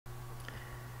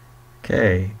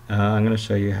Okay, I'm going to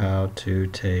show you how to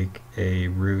take a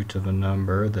root of a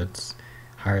number that's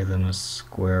higher than a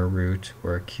square root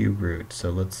or a cube root.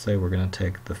 So let's say we're going to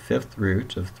take the fifth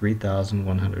root of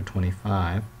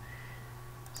 3,125.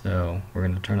 So we're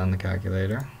going to turn on the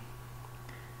calculator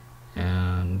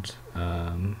and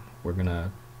we're going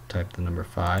to type the number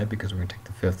 5 because we're going to take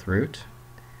the fifth root.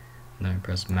 And then we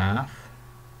press math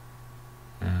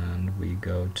and we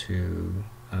go to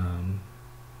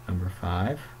number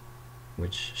 5,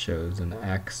 which shows an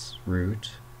x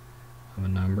root of a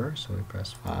number, so we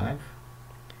press 5.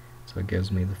 So it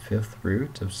gives me the fifth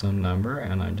root of some number,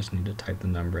 and I just need to type the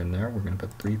number in there. We're going to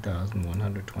put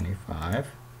 3,125.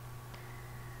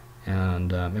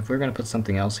 And if we're going to put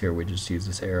something else here, we just use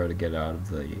this arrow to get out of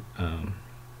the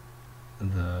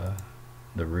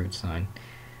root sign.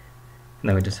 And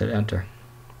then we just hit enter.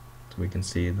 So we can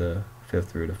see the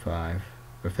fifth root of 5,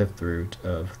 or fifth root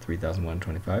of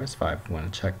 3,125 is 5. If we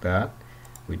want to check that,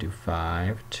 we do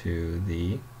 5 to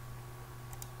the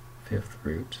fifth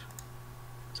root.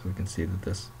 So we can see that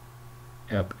this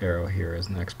up arrow here is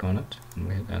an exponent, and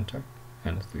we hit enter,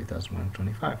 and it's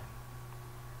 3,125.